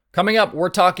Coming up, we're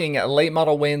talking late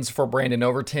model wins for Brandon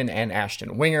Overton and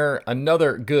Ashton Winger,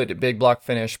 another good big block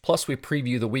finish, plus we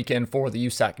preview the weekend for the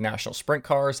USAC National Sprint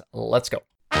Cars. Let's go.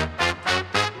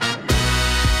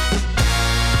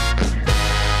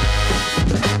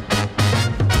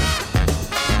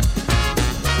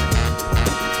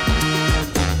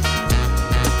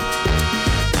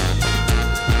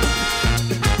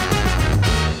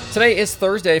 Today is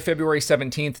Thursday, February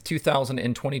 17th,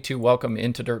 2022. Welcome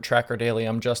into Dirt Tracker Daily.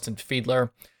 I'm Justin Fiedler.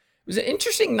 It was an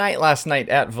interesting night last night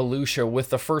at Volusia with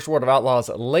the first World of Outlaws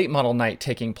late model night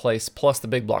taking place, plus the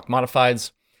big block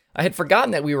modifieds. I had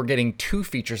forgotten that we were getting two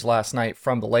features last night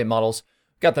from the late models.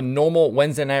 We got the normal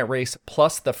Wednesday night race,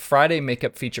 plus the Friday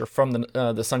makeup feature from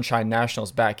the Sunshine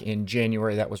Nationals back in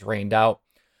January that was rained out.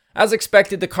 As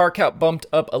expected, the car count bumped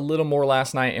up a little more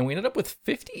last night, and we ended up with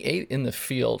 58 in the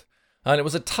field. And it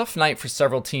was a tough night for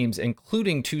several teams,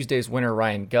 including Tuesday's winner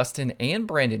Ryan Gustin and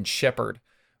Brandon Sheppard.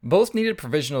 Both needed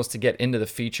provisionals to get into the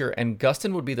feature, and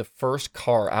Gustin would be the first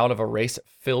car out of a race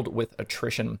filled with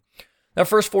attrition. That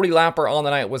first 40-lapper on the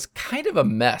night was kind of a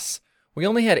mess. We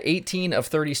only had 18 of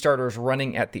 30 starters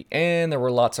running at the end. There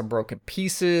were lots of broken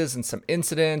pieces and some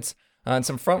incidents, and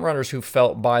some front runners who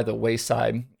fell by the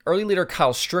wayside. Early leader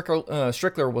Kyle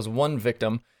Strickler was one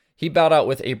victim. He bowed out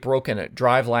with a broken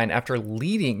driveline after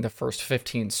leading the first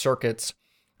 15 circuits.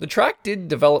 The track did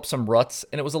develop some ruts,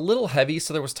 and it was a little heavy,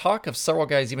 so there was talk of several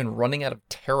guys even running out of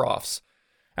tear-offs.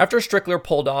 After Strickler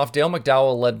pulled off, Dale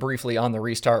McDowell led briefly on the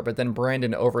restart, but then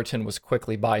Brandon Overton was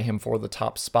quickly by him for the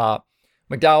top spot.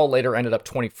 McDowell later ended up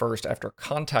 21st after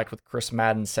contact with Chris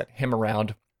Madden set him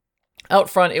around. Out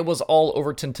front, it was all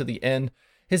Overton to the end.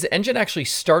 His engine actually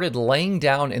started laying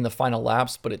down in the final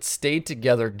laps, but it stayed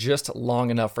together just long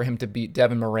enough for him to beat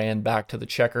Devin Moran back to the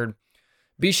checkered.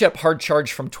 Bishop hard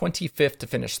charged from 25th to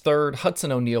finish 3rd,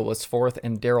 Hudson O'Neal was 4th,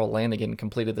 and Darrell Lanigan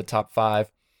completed the top 5.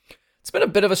 It's been a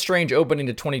bit of a strange opening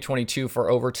to 2022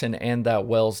 for Overton and that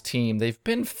Wells team. They've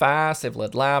been fast, they've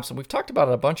led laps, and we've talked about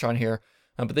it a bunch on here,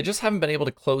 but they just haven't been able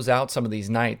to close out some of these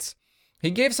nights.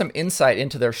 He gave some insight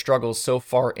into their struggles so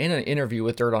far in an interview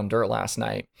with Dirt on Dirt last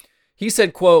night. He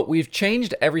said, quote, "We've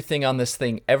changed everything on this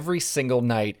thing every single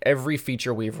night, every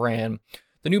feature we've ran.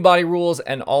 The new body rules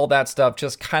and all that stuff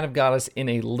just kind of got us in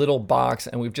a little box,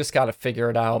 and we've just got to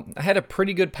figure it out. I had a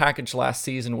pretty good package last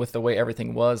season with the way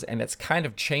everything was, and it's kind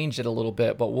of changed it a little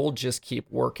bit, but we'll just keep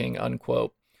working,"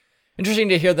 unquote. Interesting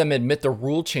to hear them admit the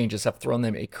rule changes have thrown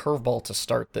them a curveball to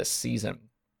start this season.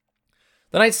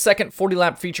 The night's second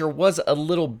 40-lap feature was a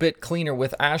little bit cleaner,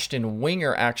 with Ashton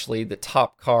Winger actually the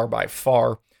top car by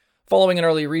far. Following an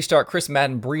early restart, Chris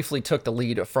Madden briefly took the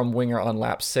lead from Winger on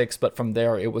lap 6, but from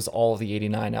there it was all of the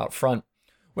 89 out front.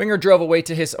 Winger drove away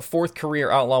to his 4th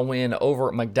career Outlaw win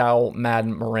over McDowell,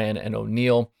 Madden, Moran, and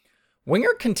O'Neal.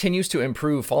 Winger continues to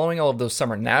improve following all of those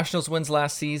Summer Nationals wins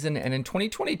last season, and in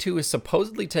 2022 is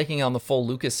supposedly taking on the full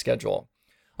Lucas schedule.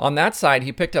 On that side,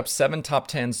 he picked up 7 top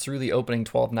 10s through the opening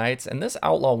 12 nights, and this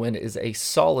Outlaw win is a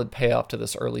solid payoff to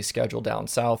this early schedule down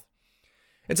south.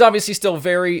 It's obviously still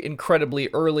very incredibly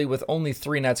early with only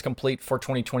 3 nights complete for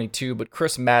 2022, but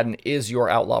Chris Madden is your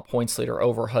Outlaw points leader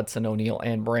over Hudson O'Neal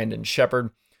and Brandon Sheppard.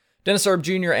 Dennis Erb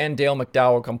Jr. and Dale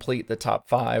McDowell complete the top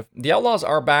 5. The Outlaws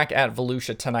are back at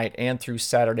Volusia tonight and through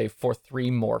Saturday for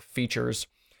 3 more features.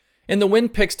 In the win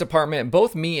picks department,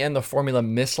 both me and the formula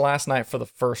missed last night for the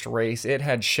first race. It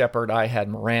had Sheppard, I had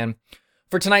Moran.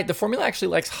 For tonight, the formula actually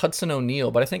likes Hudson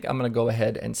O'Neal, but I think I'm going to go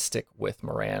ahead and stick with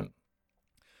Moran.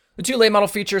 The 2 late model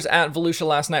features at Volusia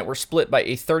last night were split by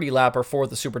a 30-lapper for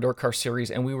the Super Dirt Car Series,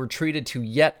 and we were treated to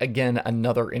yet again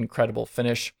another incredible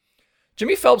finish.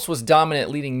 Jimmy Phelps was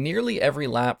dominant, leading nearly every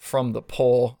lap from the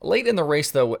pole. Late in the race,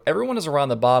 though, everyone is around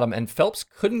the bottom, and Phelps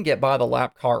couldn't get by the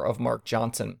lap car of Mark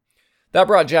Johnson. That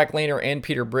brought Jack Lehner and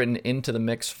Peter Britton into the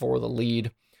mix for the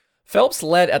lead. Phelps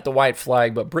led at the white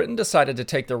flag, but Britton decided to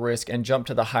take the risk and jump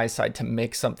to the high side to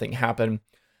make something happen.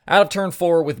 Out of turn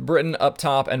 4, with Britton up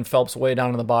top and Phelps way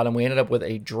down on the bottom, we ended up with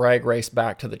a drag race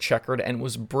back to the checkered, and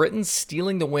was Britton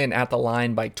stealing the win at the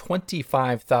line by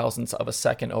 25 thousandths of a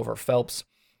second over Phelps.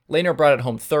 Lehner brought it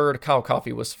home 3rd, Kyle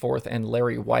Coffey was 4th, and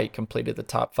Larry White completed the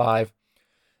top 5.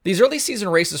 These early season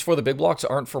races for the big blocks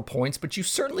aren't for points, but you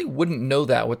certainly wouldn't know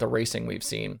that with the racing we've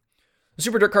seen. The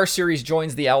Super Dirt Car Series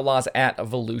joins the Outlaws at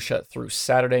Volusia through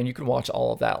Saturday, and you can watch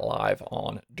all of that live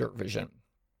on Dirt Vision.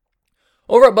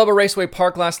 Over at Bubba Raceway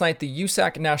Park last night, the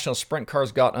USAC National Sprint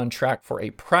Cars got on track for a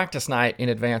practice night in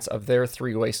advance of their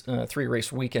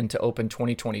three-race weekend to open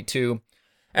 2022.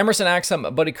 Emerson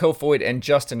Axum, Buddy Kofoid, and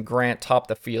Justin Grant topped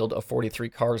the field of 43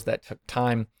 cars that took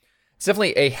time. It's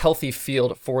definitely a healthy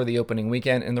field for the opening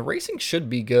weekend, and the racing should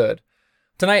be good.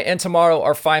 Tonight and tomorrow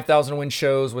are 5,000 win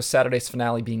shows, with Saturday's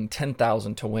finale being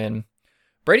 10,000 to win.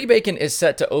 Brady Bacon is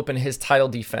set to open his title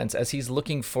defense as he's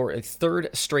looking for a third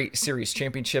straight series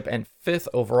championship and fifth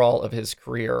overall of his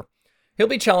career. He'll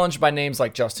be challenged by names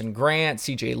like Justin Grant,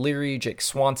 CJ Leary, Jake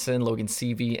Swanson, Logan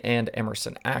Seavey, and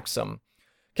Emerson Axum.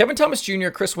 Kevin Thomas Jr.,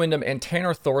 Chris Wyndham, and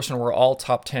Tanner Thorson were all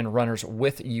top 10 runners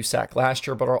with USAC last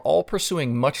year, but are all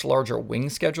pursuing much larger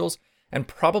wing schedules and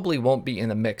probably won't be in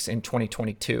the mix in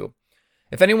 2022.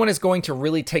 If anyone is going to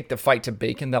really take the fight to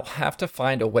Bacon, they'll have to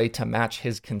find a way to match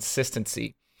his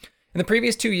consistency. In the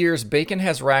previous 2 years, Bacon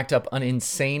has racked up an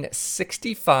insane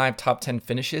 65 top 10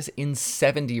 finishes in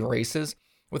 70 races,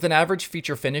 with an average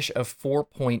feature finish of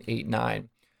 4.89.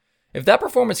 If that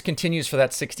performance continues for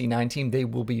that 69 team, they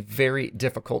will be very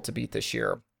difficult to beat this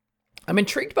year. I'm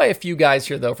intrigued by a few guys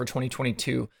here, though, for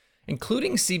 2022,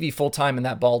 including CV full-time in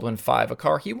that Baldwin 5, a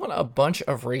car he won a bunch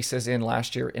of races in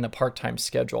last year in a part-time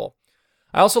schedule.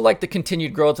 I also like the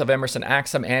continued growth of Emerson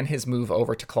Axum and his move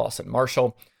over to Clauson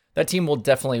Marshall. That team will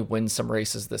definitely win some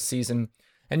races this season,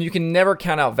 and you can never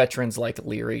count out veterans like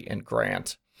Leary and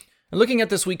Grant. And looking at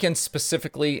this weekend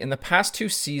specifically, in the past 2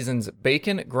 seasons,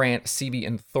 Bacon, Grant, Seavey,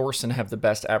 and Thorson have the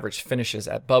best average finishes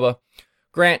at Bubba.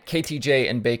 Grant, KTJ,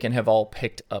 and Bacon have all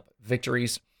picked up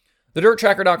victories. The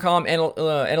DirtTracker.com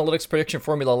analytics prediction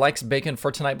formula likes Bacon for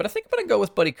tonight, but I think I'm going to go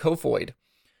with Buddy Kofoid.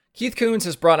 Keith Kunz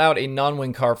has brought out a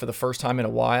non-wing car for the first time in a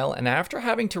while, and after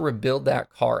having to rebuild that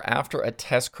car after a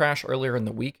test crash earlier in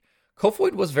the week,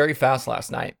 Kofoid was very fast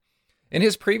last night. In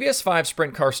his previous 5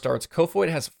 sprint car starts, Kofoid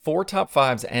has 4 top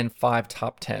 5s and 5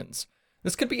 top 10s.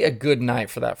 This could be a good night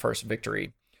for that first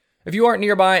victory. If you aren't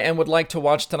nearby and would like to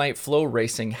watch tonight, Flow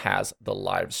Racing has the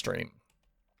live stream.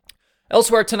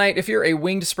 Elsewhere tonight, if you're a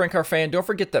winged sprint car fan, don't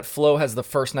forget that Flow has the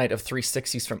first night of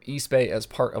 360s from East Bay as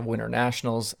part of Winter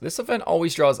Nationals. This event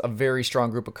always draws a very strong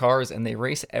group of cars, and they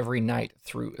race every night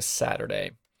through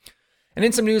Saturday. And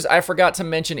in some news I forgot to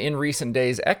mention in recent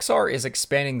days, XR is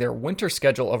expanding their winter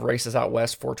schedule of races out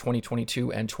west for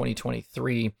 2022 and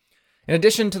 2023. In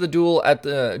addition to the Duel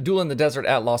in the Desert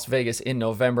at Las Vegas in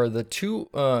November,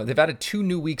 they've added 2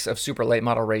 new weeks of super late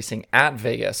model racing at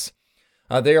Vegas.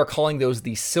 They are calling those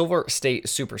the Silver State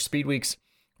Super Speed Weeks.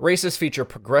 Races feature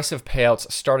progressive payouts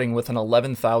starting with an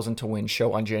 11,000 to win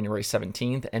show on January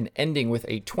 17th and ending with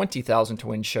a 20,000 to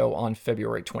win show on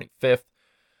February 25th.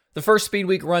 The first Speed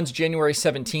Week runs January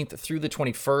 17th through the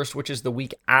 21st, which is the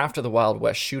week after the Wild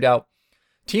West Shootout.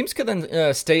 Teams could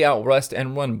then stay out west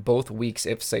and run both weeks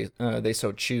if they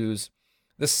so choose.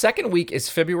 The second week is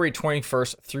February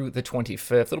 21st through the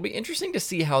 25th. It'll be interesting to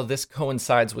see how this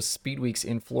coincides with Speed Weeks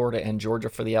in Florida and Georgia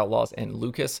for the Outlaws and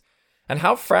Lucas, and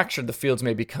how fractured the fields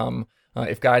may become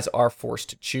if guys are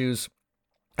forced to choose.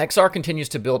 XR continues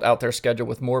to build out their schedule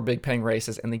with more big paying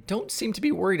races, and they don't seem to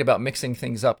be worried about mixing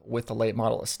things up with the late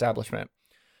model establishment.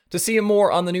 To see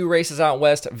more on the new races out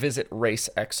west, visit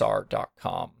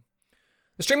racexr.com.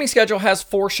 The streaming schedule has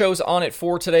 4 shows on it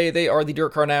for today. They are the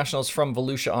Dirt Car Nationals from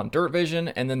Volusia on Dirt Vision,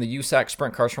 and then the USAC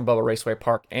Sprint Cars from Bubba Raceway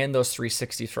Park, and those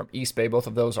 360s from East Bay. Both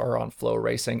of those are on Flow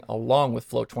Racing, along with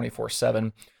Flow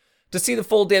 24/7. To see the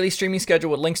full daily streaming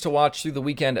schedule with links to watch through the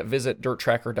weekend, visit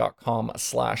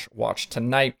dirttracker.com/watch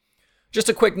tonight. Just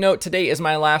a quick note, today is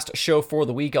my last show for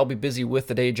the week. I'll be busy with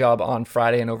the day job on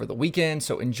Friday and over the weekend,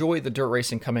 so enjoy the dirt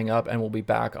racing coming up, and we'll be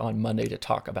back on Monday to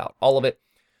talk about all of it.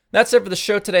 That's it for the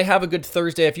show today. Have a good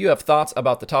Thursday. If you have thoughts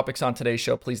about the topics on today's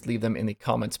show, please leave them in the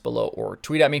comments below or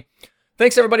tweet at me.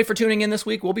 Thanks everybody for tuning in this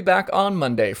week. We'll be back on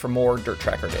Monday for more Dirt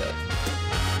Tracker Daily.